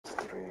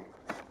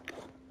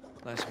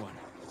Last one.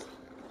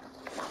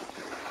 All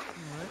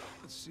right,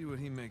 let's see what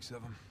he makes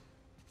of them.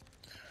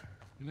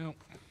 You know,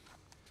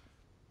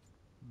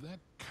 that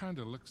kind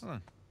of looks... Hold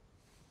on.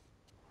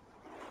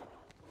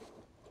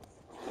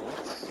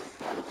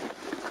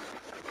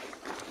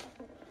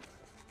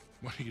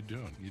 What are you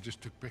doing? You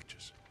just took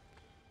pictures.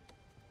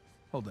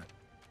 Hold that.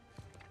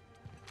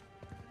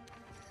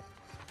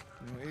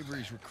 You know,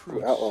 Avery's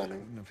recruits Outlining.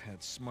 wouldn't have had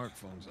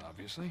smartphones,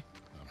 obviously.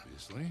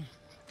 Obviously.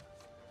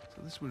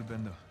 So this would have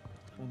been the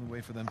only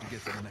way for them to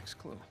get to the next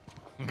clue.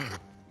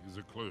 These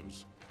are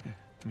clues. Yeah,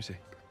 let me see.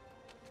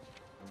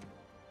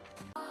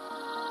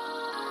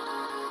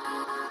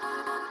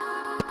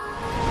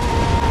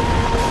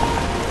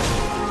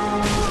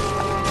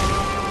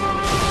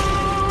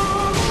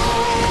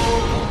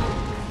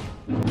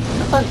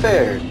 That's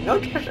unfair. No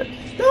treasure.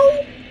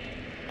 No.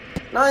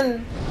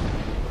 None.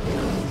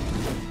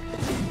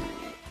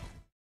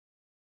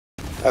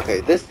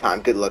 Okay, this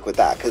time, good luck with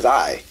that, because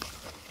I,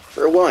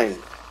 for one,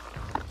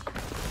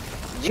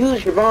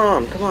 use your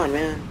bomb. Come on,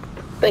 man.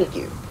 Thank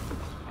you.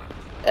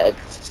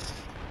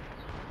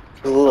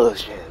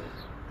 Explosion.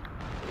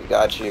 We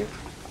got you.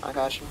 I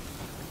got you.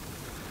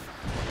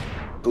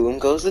 Boom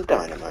goes the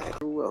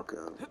dynamite.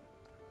 Welcome,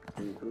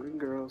 including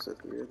girls if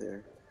you're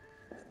there,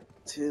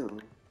 to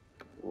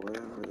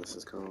whatever this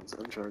is called,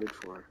 Uncharted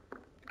 4.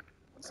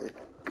 See?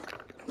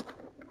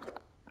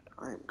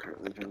 I am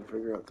currently trying to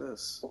figure out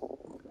this. For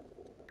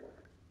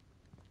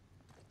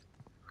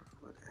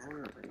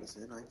whatever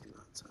reason, I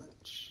cannot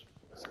touch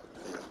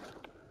something.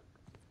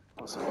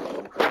 Also, I'm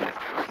looking for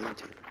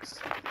paintings.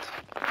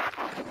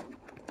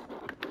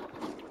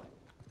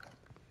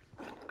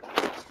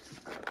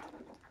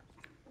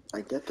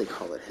 I get they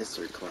call it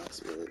history class,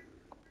 but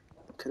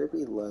could it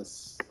be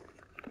less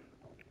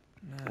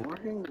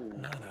boring?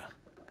 Nada.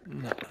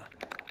 Nada.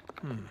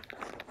 I mean,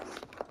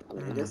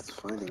 I guess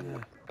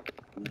finding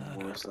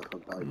more stuff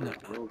about your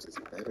world is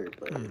better,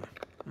 but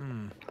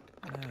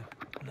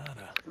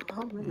Nada.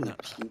 how many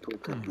people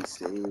could be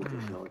saved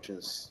if y'all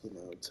just,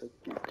 took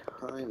your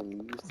time and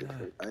used it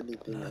for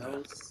anything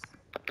else?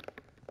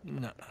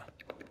 Nada.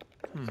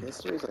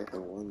 History is like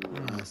the one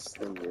last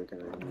thing you're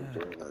gonna need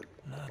during a,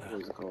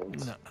 what is it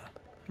called?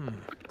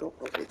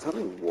 Okay, tell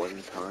me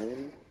one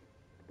time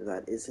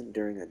that isn't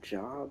during a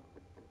job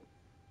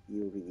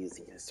you'll be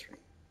using history.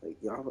 Like,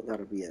 y'all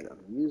gotta be at a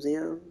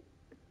museum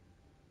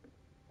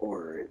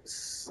or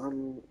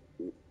some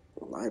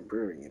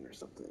librarian or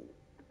something.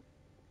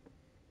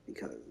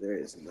 Because there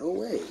is no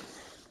way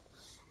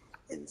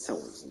in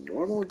someone's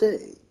normal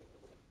day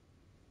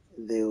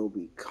they'll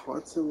be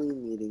constantly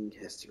needing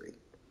history.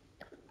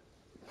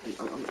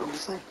 I'm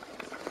just saying.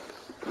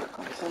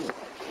 I'm just saying.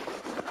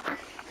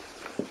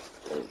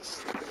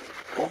 There's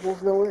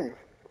almost no way.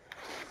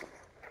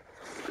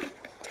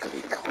 Could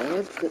be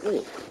cards, but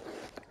wait.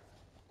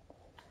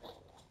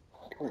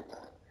 Come on.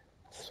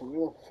 So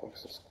where the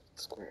fuck's this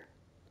square?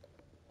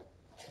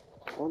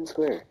 One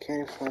square.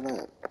 Can't even find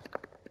that.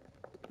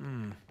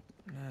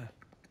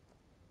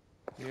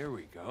 Here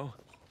we go.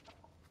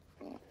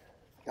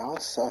 Y'all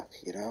suck,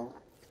 you know?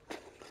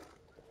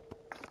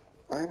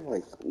 I'm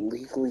like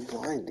legally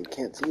blind and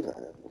can't see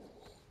that.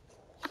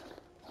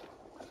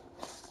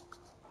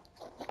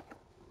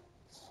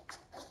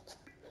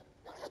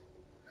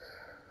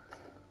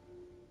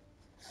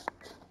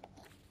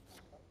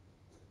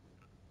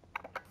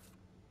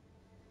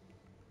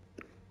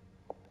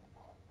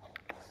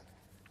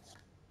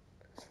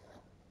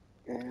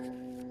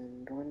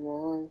 And one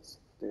was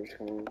there's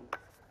home.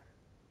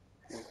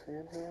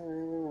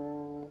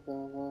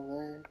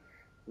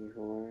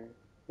 Before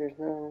there's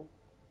no.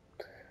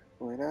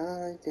 When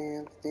I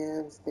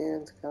dance,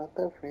 got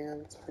the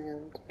friends.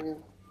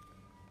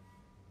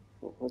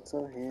 We'll put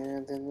some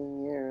hands in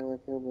the air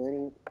like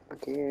nobody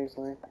cares.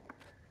 Like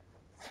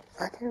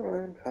I can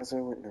run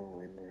faster with no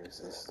wind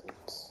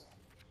resistance.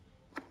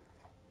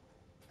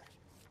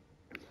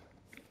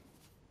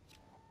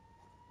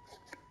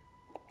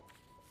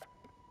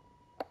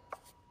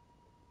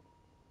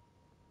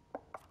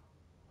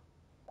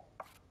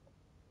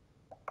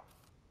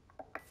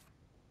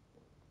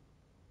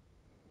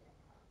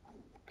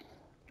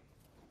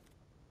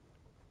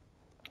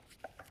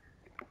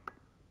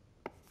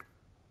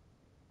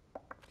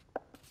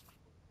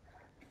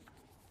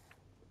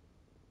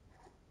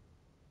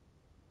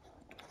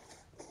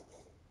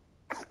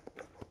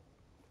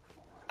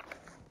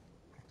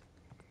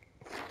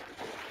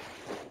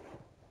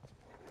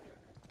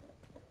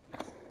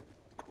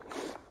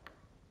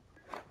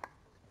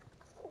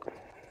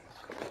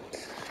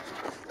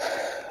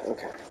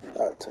 Okay,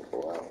 that took a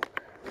while.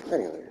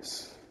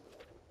 Anyways.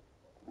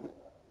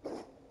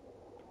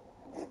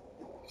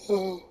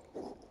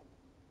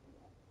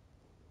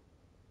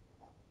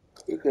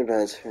 You can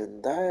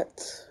imagine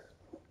that.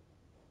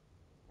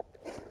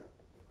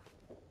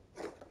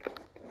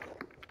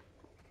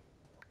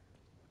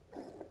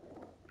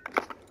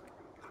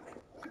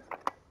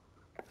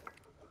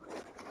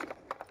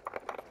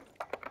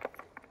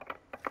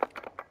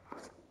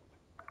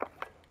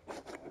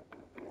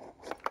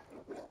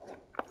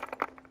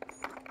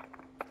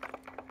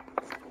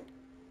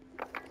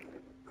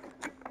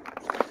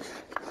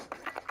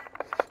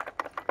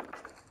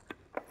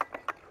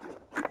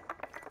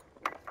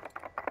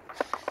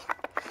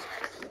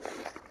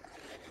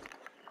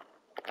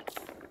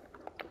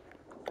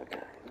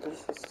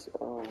 this is,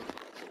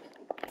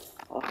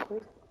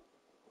 awkward?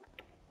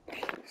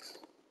 Jeez.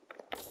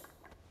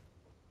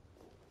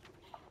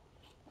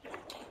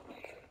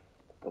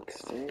 Book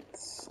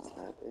states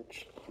that it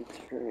should be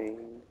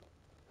terrain,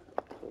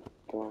 the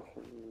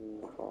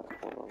dolphin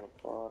platform on the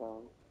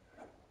bottom,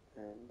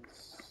 and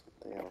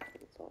stay off to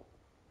the top.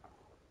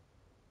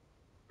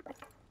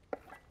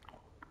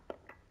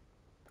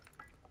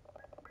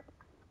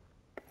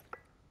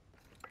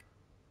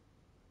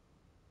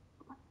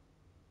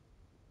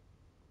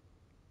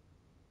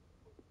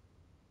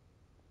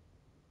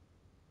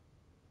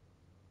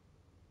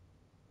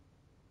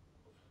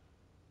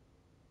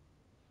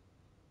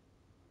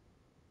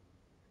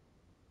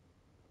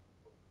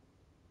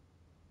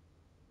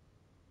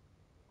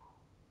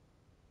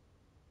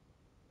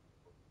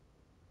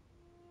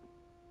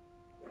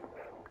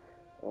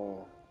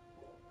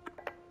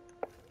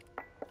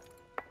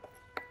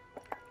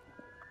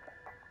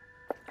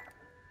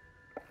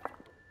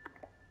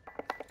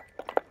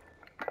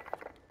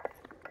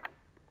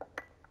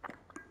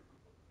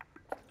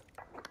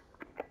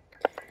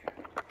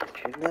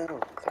 Did you know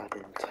that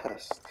in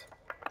tests,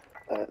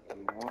 that the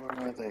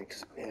more they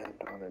expand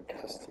on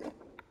intestine,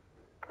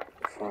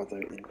 the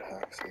farther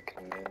impacts it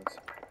can use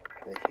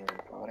for the human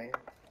body?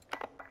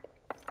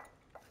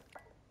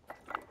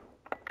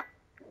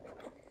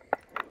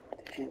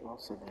 Did you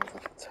also know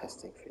that the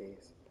testing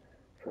phase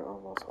for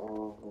almost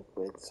all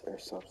liquids or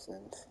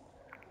substance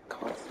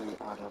constantly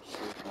adapts to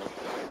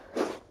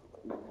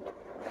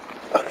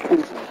a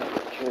freezing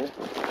temperature?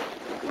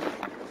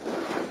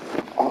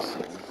 Also,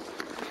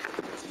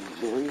 it's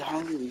very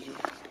highly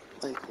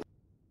likely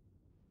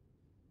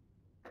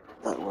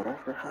that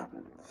whatever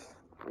happens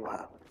will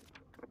happen.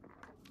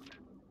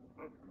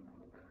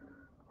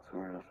 So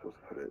we're not supposed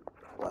to put it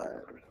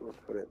flat, we're supposed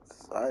to put it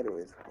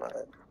sideways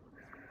flat,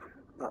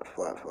 not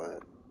flat flat.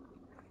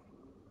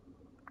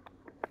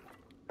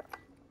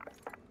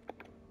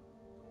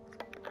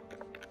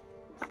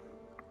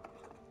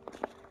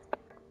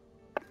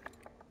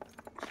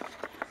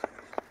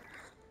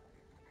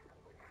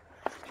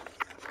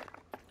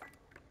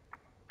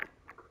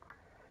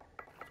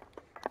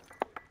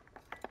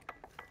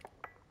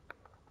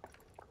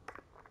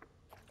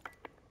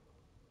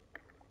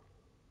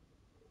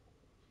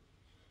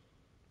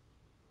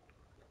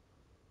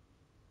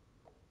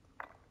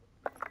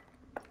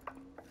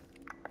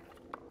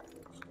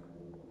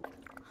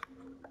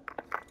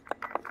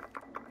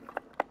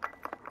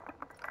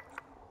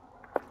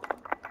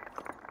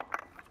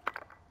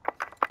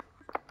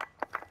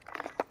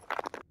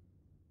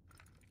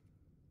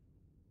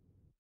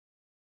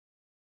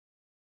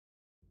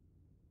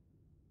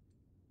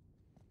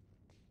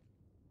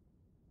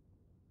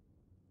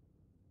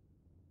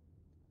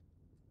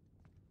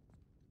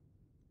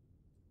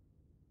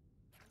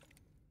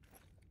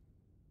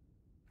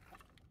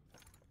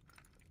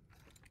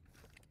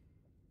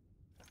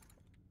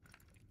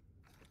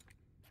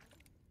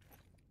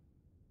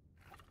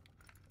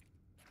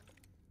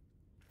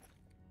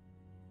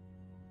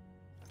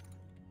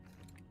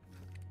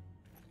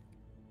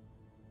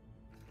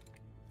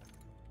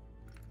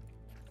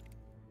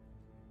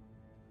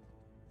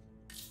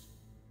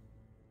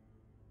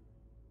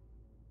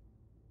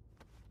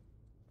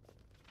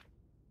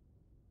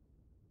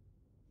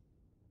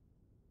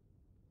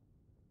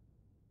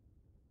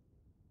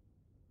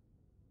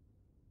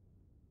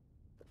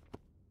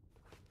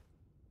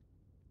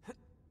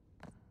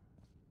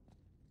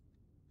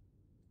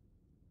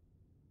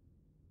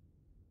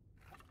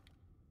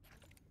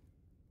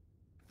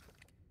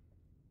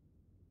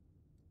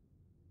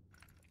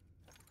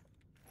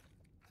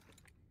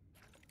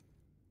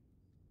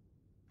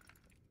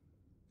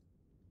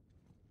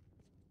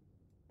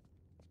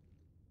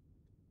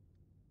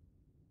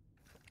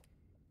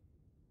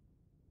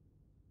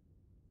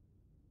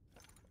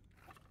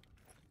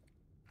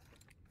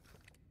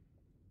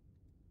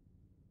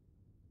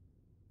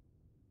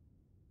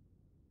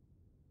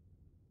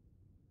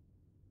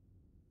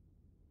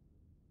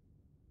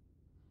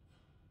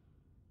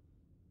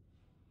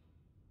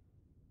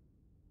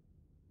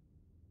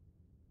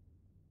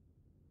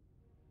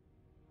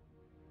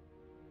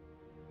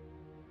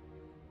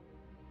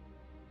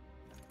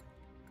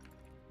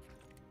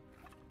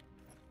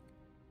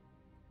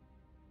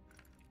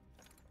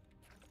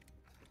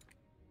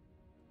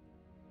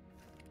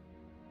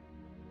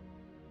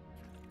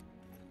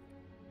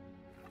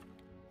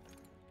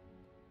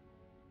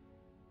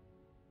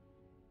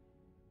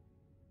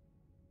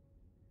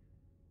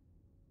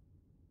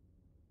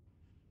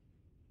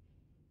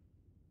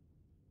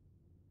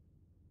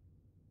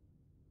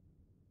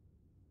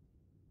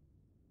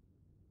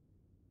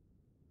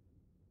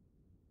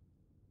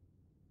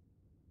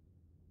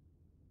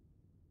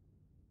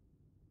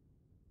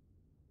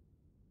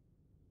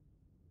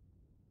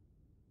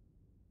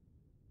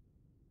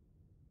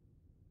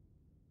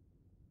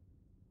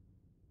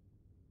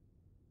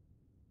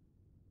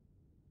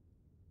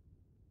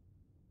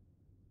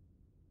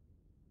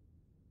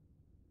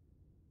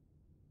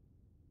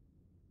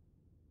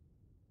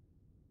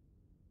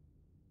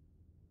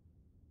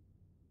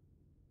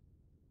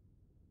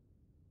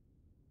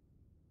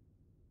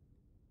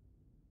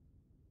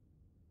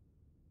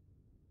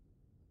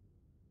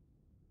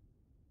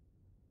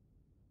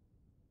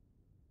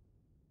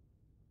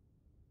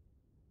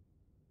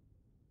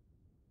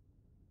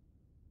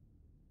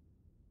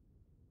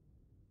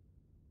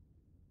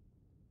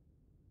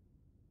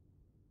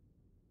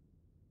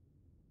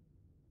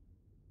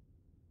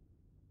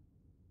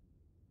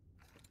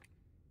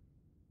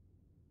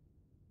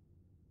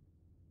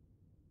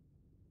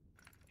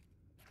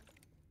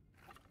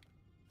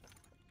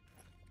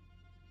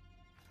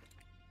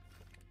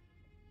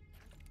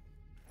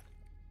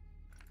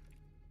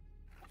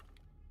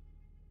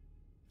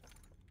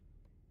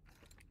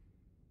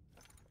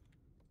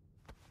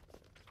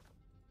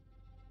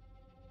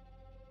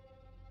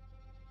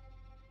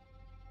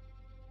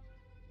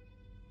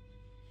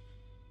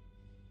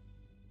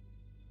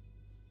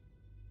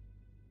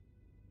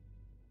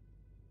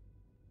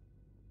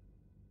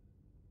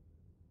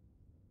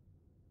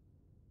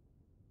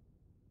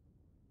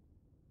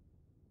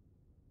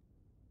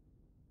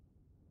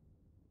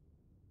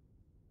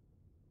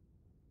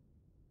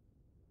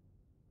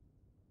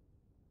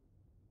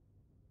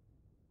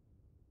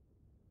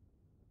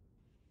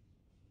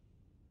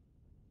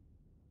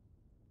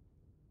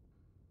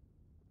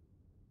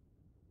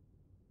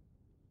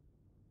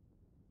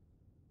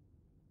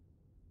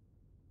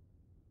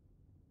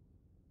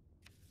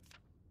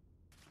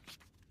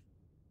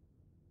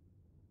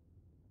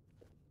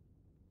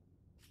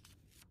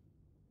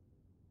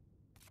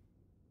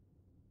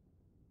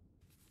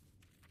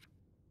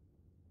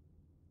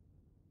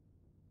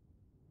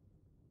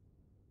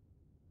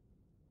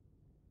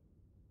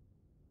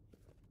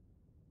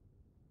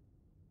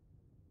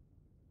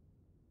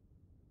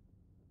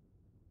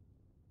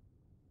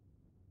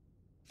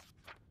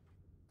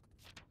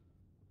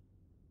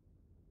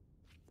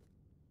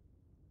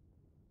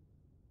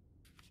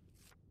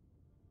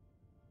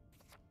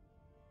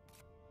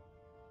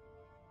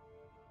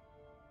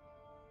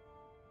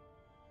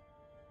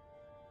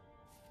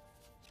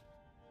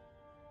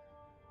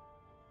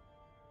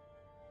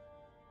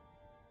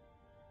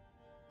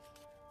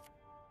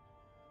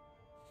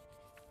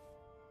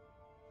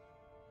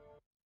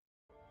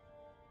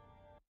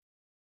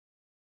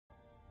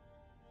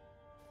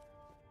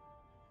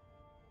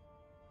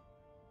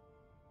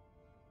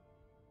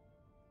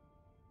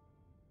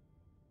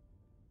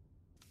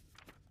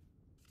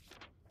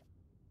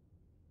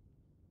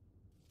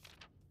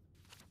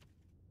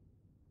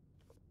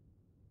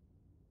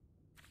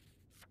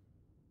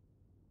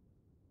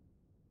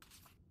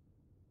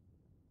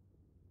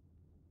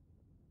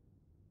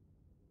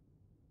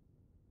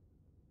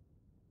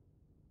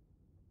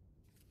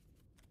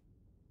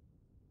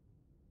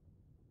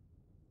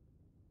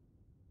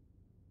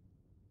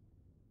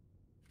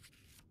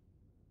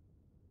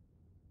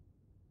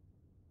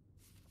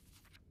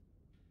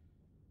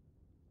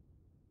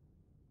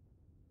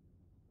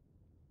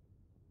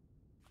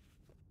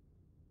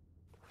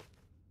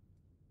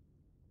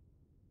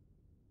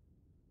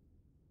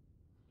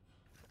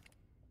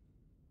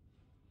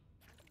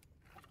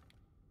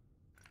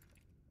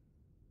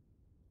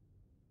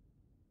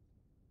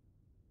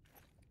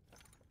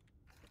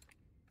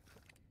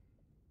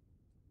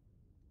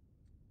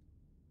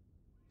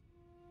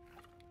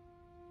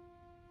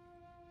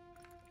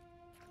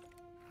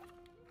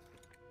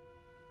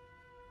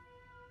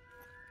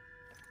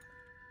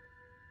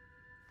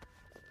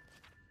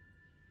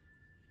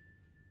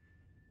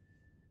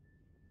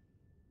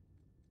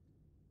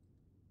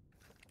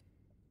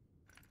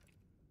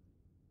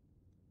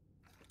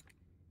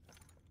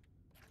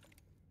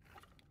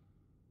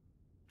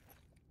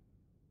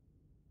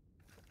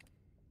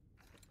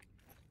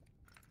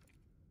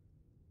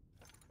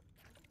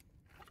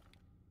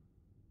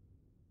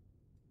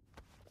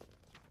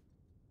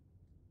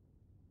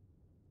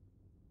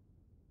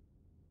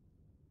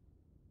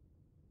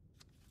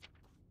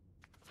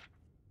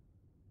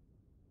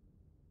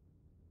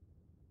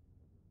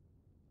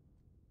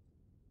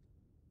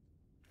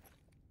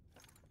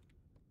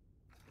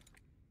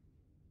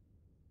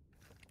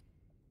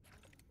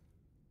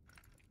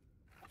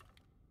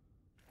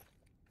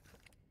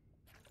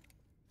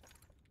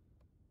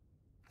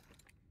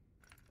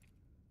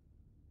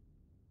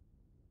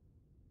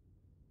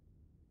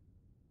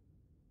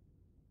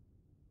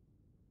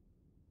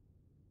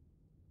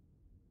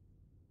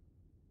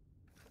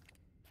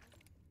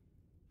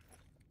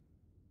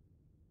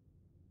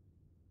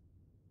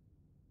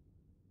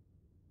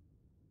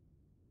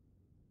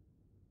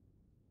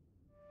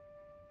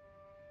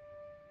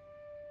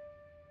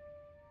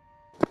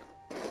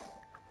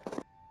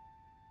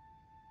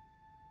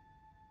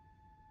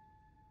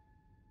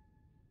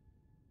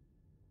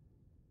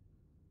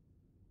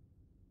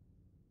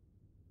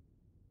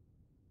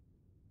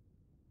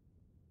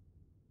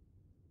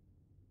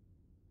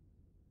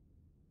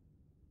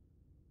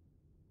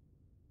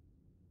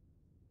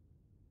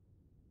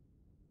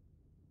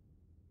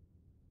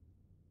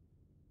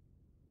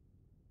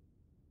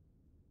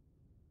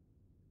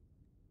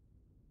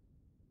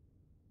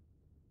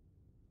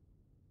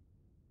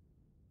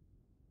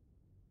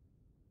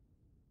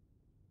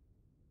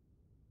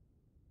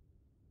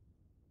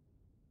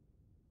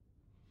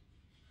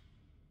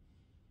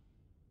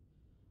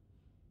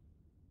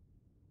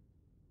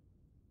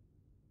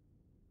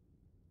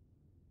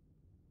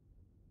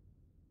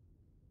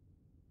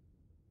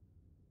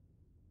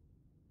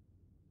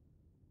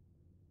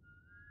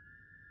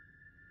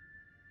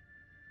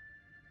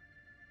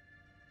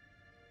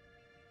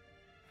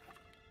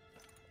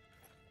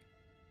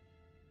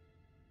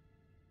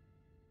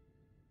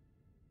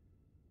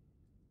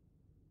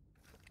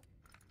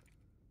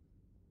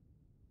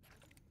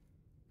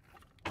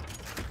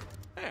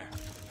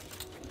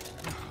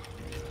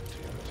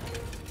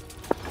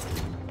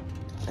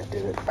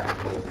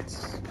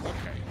 backwards.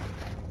 Okay.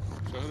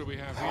 So who do we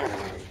have here?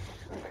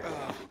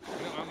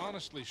 I'm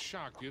honestly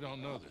shocked you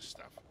don't know this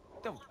stuff.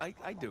 No,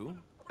 I do.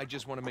 I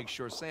just want to make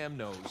sure Sam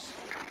knows.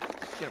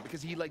 You know,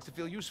 because he likes to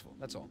feel useful,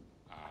 that's all.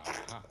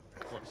 Aha,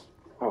 of course.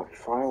 Oh, he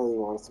finally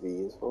wants to be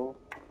useful?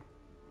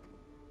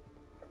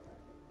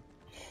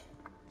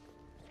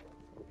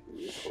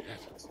 Shit.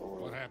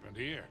 What happened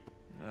here?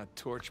 A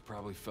torch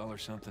probably fell or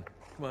something.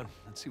 Come on,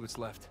 let's see what's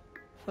left.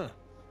 Huh.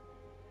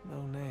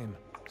 No name.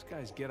 This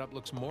guy's getup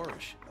looks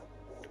Moorish.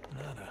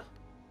 Nada.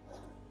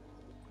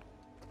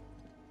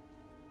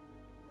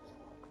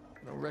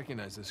 I don't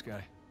recognize this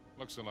guy.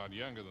 Looks a lot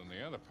younger than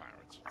the other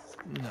pirates.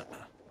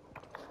 Nuh-uh.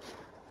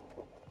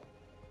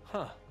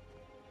 Huh.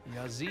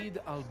 Yazid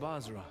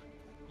al-Basra.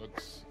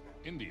 Looks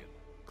Indian.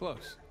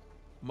 Close.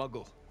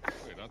 Muggle.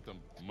 Wait, aren't the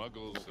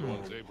Muggles the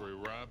ones Avery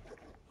robbed?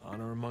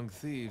 Honor among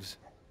thieves.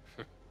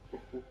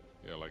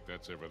 Yeah, like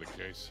that's ever the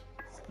case.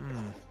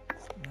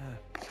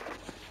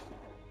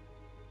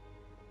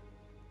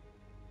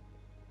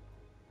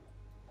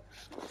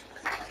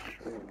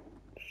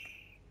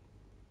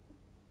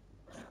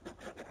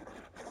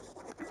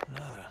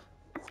 Nada.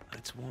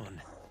 That's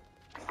one.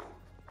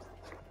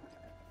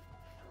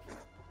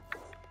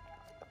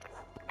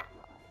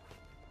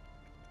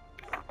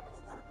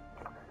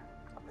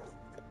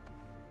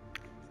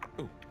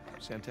 Ooh,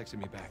 Sam texted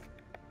me back.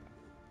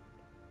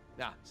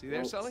 Ah, see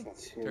there, Sully?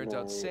 Turns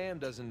out Sam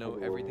doesn't know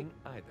everything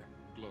either.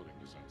 Gloating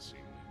is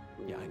unseemly.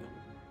 Yeah, I know.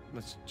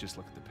 Let's just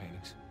look at the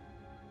paintings.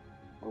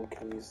 What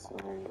can you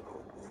sign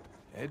for?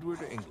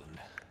 Edward England.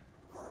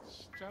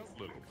 Stout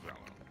little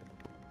fellow.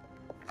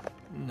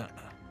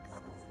 Nuh-uh.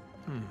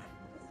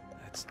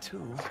 That's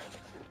two.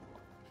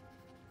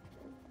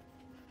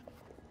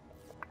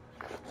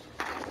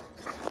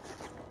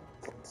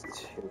 That's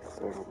two.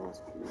 Third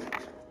must be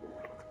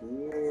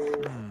here.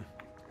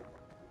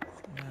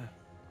 Nada.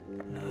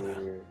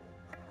 Here.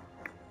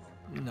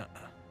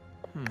 Nuh-uh.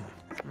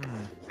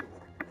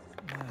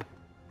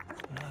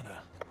 Nada.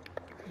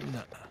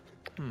 Nuh-uh.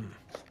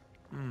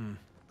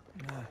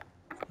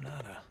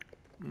 Nada.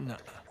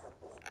 Nuh-uh.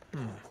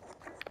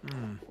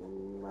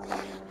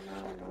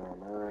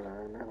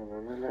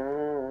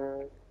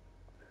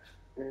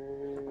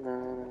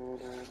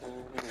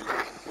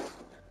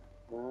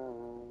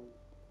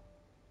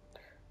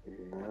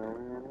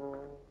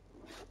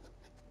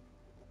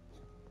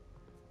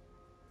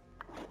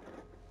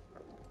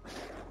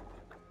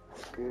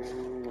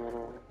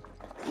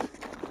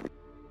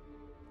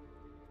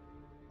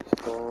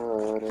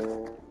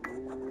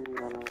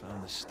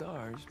 Found the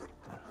stars,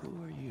 but who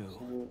are you?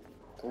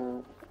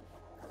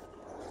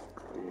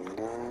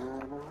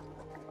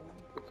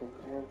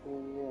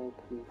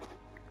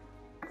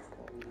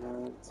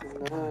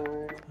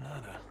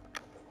 Nada.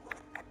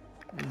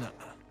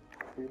 Nuh-uh.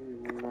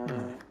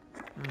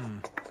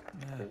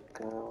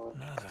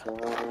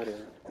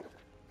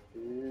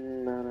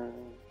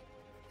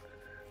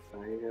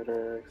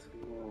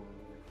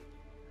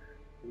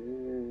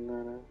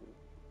 Nada.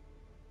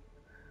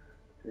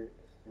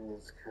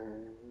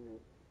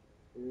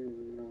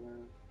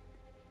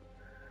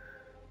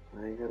 I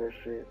got a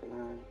straight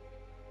line.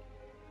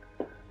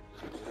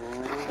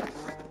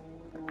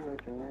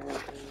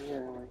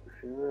 Like you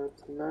feel it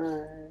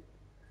tonight.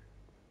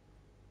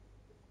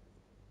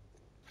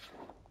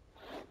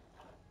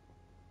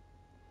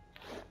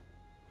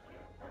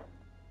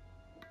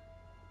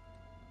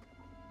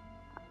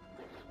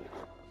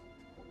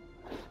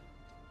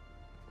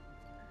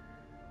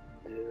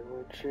 Do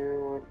what you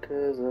want,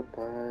 'cause a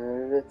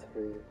pirate is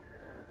free.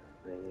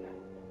 We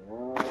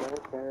are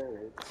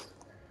pirates.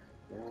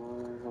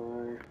 Our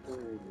hearts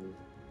free.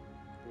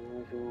 Do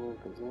what you want,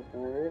 'cause a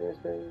pirate is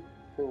free.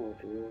 Do what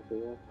you want, 'cause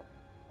we are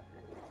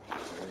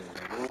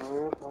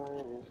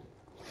pirates.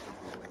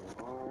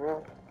 We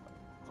are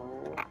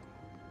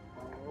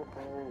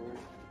pirates.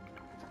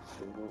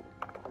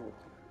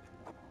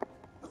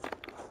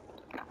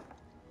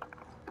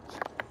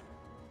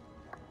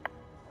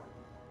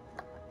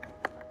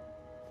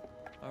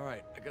 All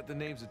right, I got the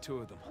names of two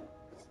of them.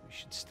 We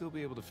should still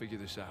be able to figure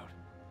this out.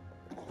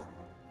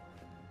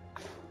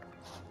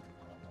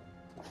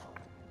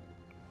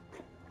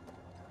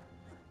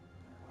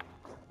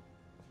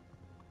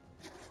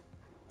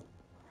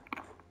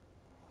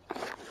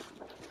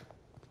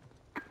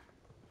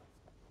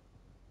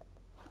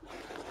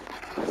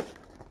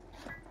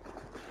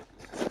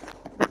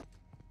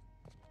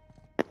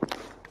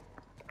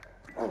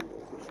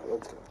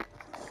 Let's go.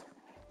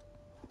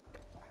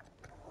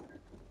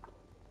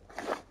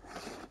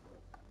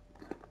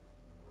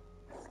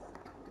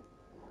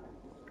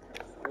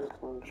 This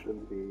one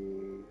should be...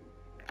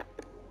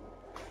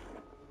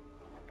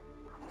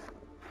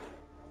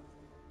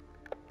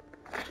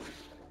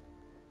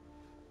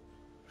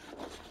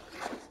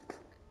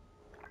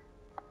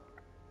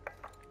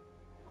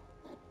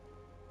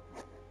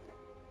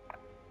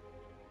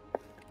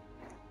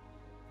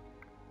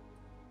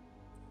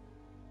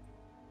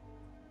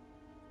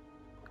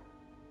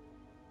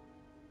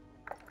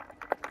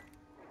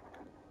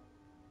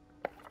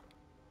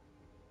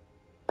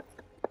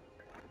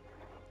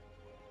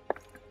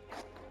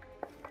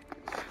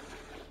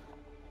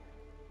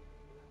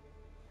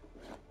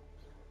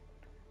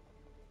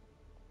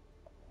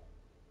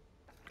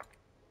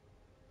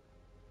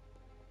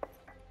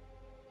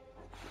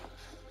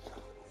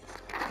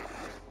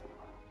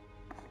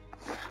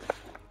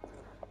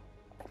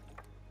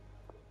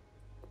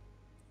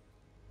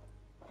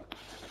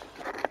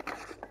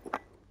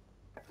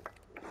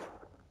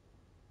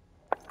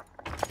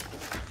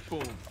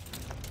 Boom.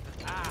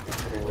 Ah.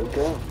 There we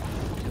go.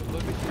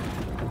 Look at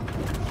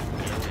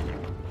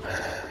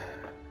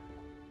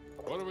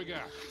What do we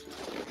got?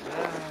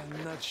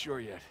 I'm not sure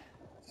yet.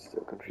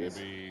 Still confused.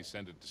 Maybe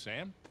send it to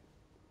Sam?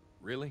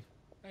 Really?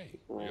 Hey,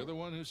 you're the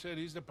one who said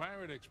he's the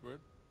pirate expert.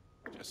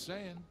 Just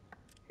saying.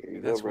 Here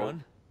you That's go, bro.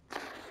 one.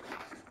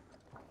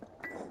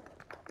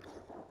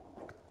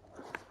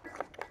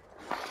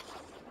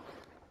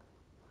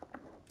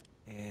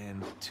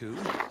 And two.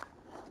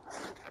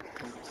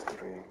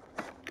 Three.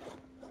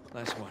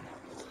 Last one.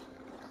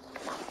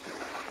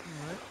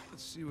 All right,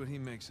 let's see what he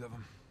makes of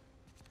them.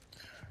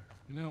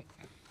 You know,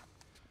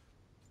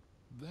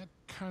 that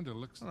kind of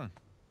looks... Huh.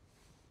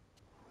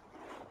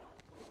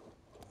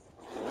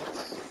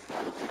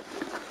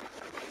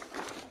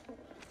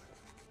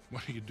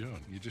 What are you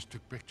doing? You just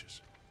took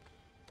pictures.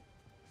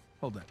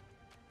 Hold that.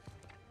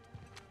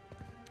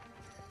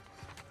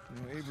 You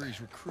know,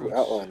 Avery's recruits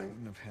outlining.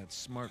 wouldn't have had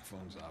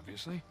smartphones,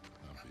 obviously.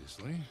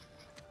 Obviously.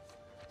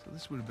 So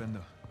this would have been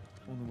the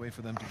only way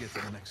for them to get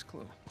to the next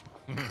clue.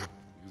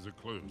 These are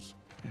clues.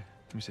 Yeah,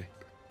 let me see.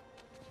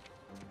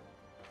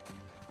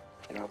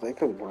 You know, they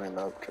could line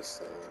up just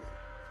saying.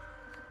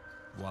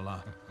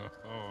 Voila.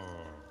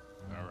 Oh,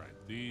 all right.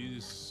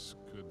 These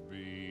could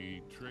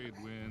be trade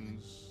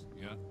winds.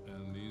 Yeah,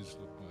 and these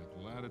look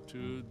like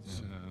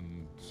latitudes.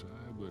 And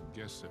I would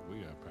guess that we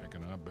are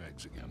packing our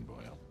bags again,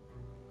 Boyle.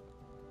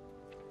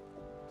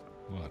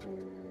 What?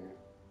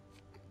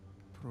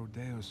 Pro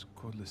Deus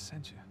Cod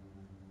Licentia.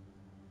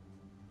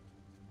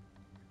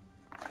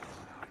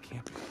 It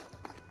can't be.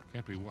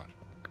 Can't be what?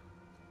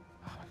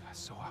 Oh, that's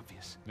so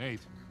obvious.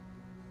 Nate.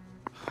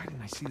 Why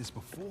didn't I see this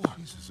before?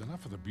 Jesus,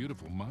 enough of the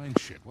beautiful mind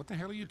shit. What the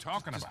hell are you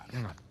talking about?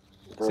 Hang on.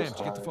 Sam, did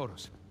you get the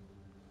photos?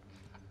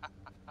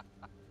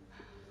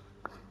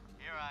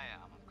 Here I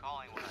am. I'm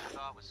calling what I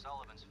thought was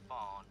Sullivan's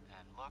phone,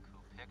 and look who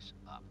picks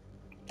up.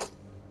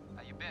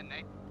 How you been,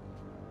 Nate?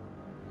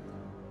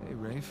 Hey,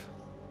 Rafe.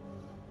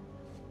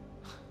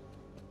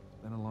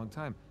 Been a long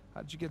time.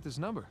 How did you get this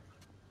number?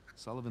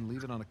 Sullivan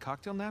leave it on a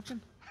cocktail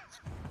napkin?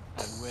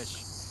 I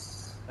wish.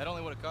 That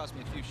only would have cost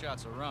me a few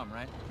shots of rum,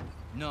 right?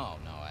 No,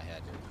 I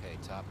had to pay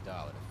top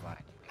dollar to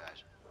find you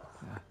guys.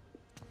 Yeah.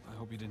 I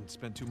hope you didn't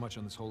spend too much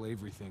on this whole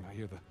Avery thing. I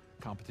hear the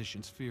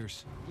competition's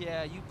fierce.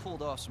 Yeah, you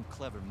pulled off some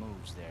clever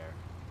moves there.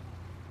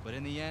 But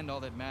in the end,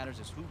 all that matters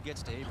is who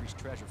gets to Avery's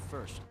treasure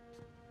first.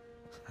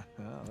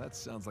 Oh, that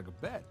sounds like a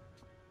bet.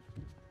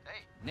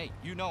 Hey, Nate,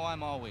 you know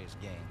I'm always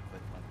game,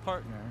 but my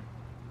partner,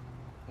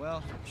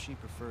 well, she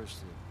prefers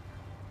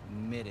to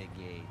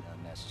mitigate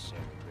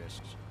unnecessary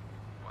risks.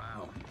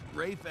 Wow.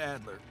 Rafe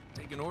Adler,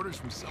 taking orders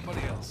from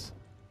somebody else.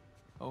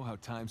 Oh, how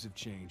times have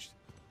changed.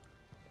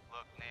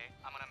 Look, Nate,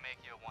 I'm gonna make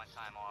you a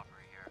one-time offer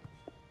here.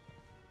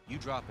 You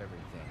drop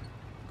everything.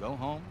 Go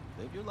home,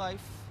 live your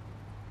life.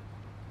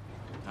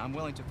 I'm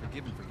willing to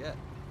forgive and forget.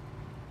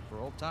 For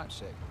old time's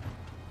sake.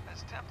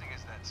 As tempting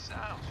as that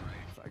sounds,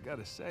 Rafe. I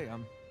gotta say,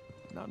 I'm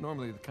not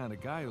normally the kind of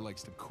guy who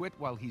likes to quit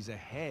while he's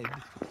ahead.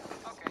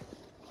 Okay.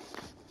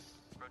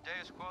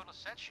 Prodeus Quod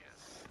Licentia.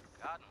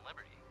 God and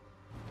liberty.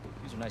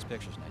 These are nice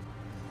pictures, Nate.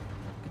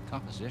 Good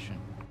composition.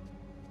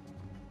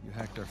 You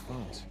hacked our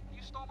phones.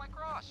 You stole my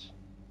cross.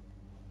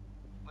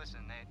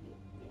 Listen, Nate.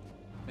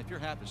 If you're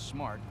half as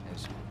smart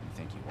as you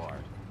think you are,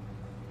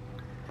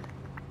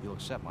 you'll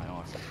accept my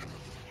offer.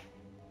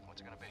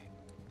 What's it gonna be?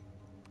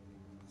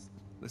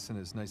 Listen,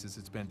 as nice as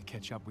it's been to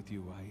catch up with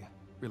you, I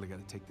really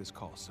gotta take this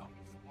call, so...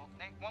 Well,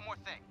 Nate, one more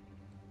thing.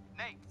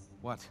 Nate!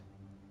 What?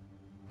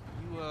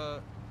 You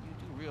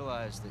do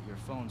realize that your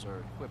phones are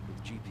equipped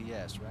with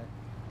GPS, right?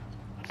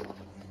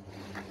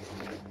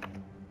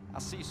 I'll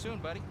see you soon,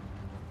 buddy.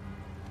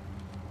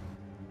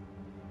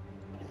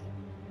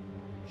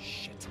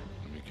 Shit.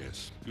 Let me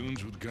guess.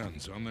 Goons with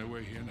guns on their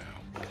way here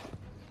now.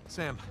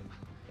 Sam.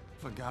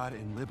 For God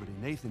and liberty.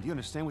 Nathan, do you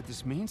understand what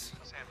this means?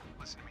 Sam,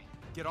 listen to me.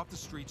 Get off the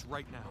streets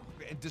right now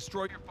and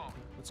destroy your phone.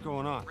 What's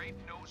going on? Rafe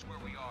knows where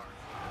we are.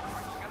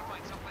 We gotta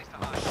find someplace to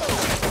hide.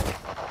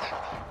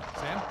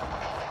 Sam?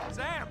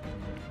 Sam!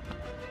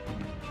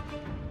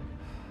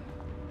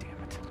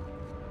 Damn it.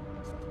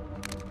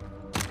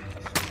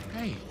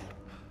 Hey!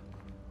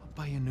 I'll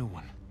buy you a new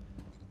one.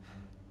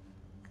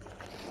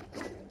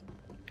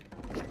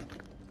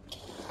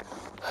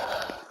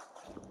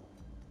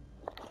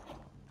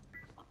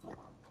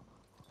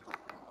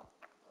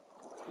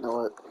 You know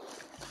what?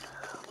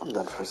 I'm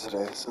done for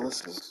today, so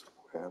this is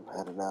where I'm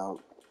heading out.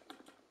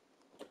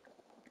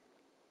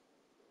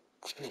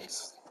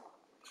 Jeez.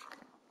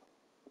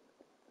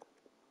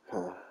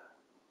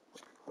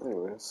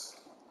 Anyways.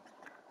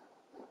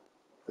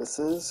 This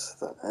is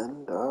the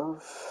end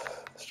of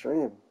the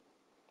stream.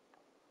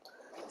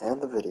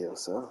 And the video,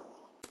 so.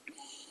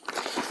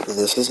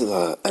 This is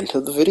the end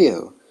of the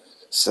video.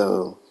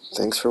 So,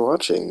 thanks for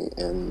watching,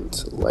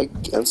 and like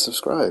and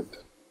subscribe.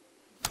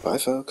 Bye,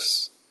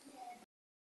 folks.